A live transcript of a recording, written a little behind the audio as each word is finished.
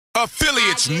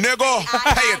Affiliates, nigga.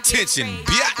 Pay attention,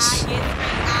 bitch.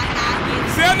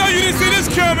 See, I know you didn't see this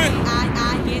coming.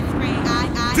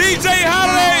 DJ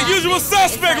Holiday, usual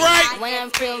suspect, right? When I'm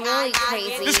feeling really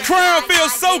crazy. This crown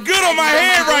feels so good on my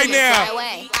head right now.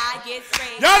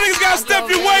 Y'all niggas gotta step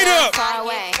your weight up.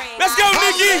 Let's go,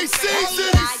 Nikki.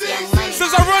 Since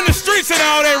I run the streets and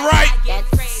all that, right?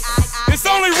 It's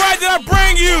only right that I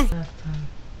bring you.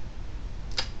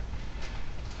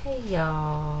 Hey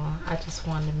y'all, I just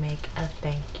wanted to make a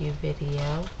thank you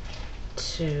video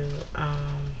to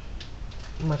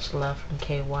Much Love from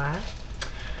KY.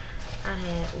 I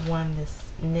had won this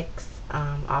NYX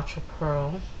Ultra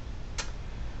Pro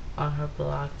on her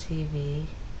blog TV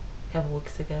a couple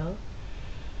weeks ago,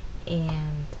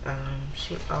 and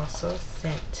she also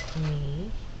sent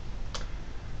me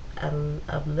a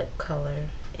lip color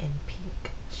in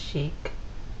Pink Chic.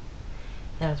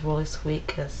 That was really sweet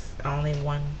because I only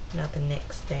won another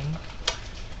NYX thing,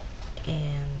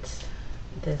 and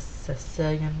this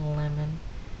Sicilian lemon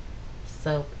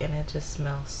soap, and it just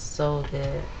smells so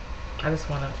good. I just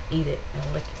want to eat it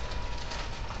and lick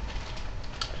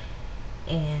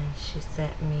it. And she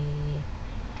sent me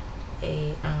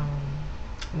a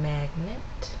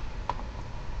magnet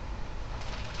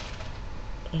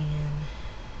and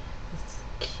this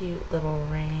cute little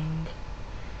ring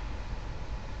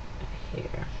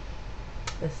here.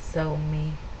 It's so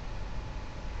me.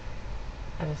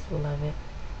 I just love it.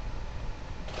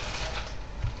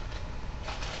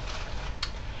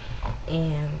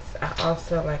 And I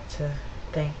also like to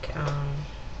thank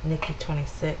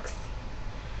Nikkie20six.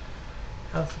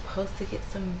 I was supposed to get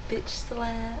some bitch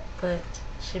slap, but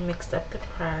she mixed up the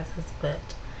prizes, but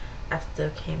I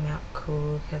still came out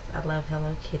cool because I love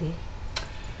Hello Kitty.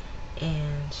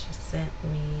 And she sent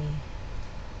me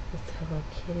this Hello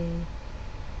Kitty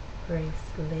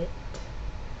bracelet,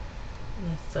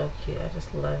 and it's so cute. I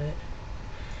just love it.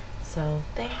 So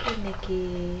thank you,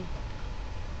 Nikki.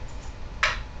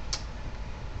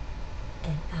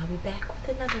 And I'll be back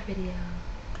with another video.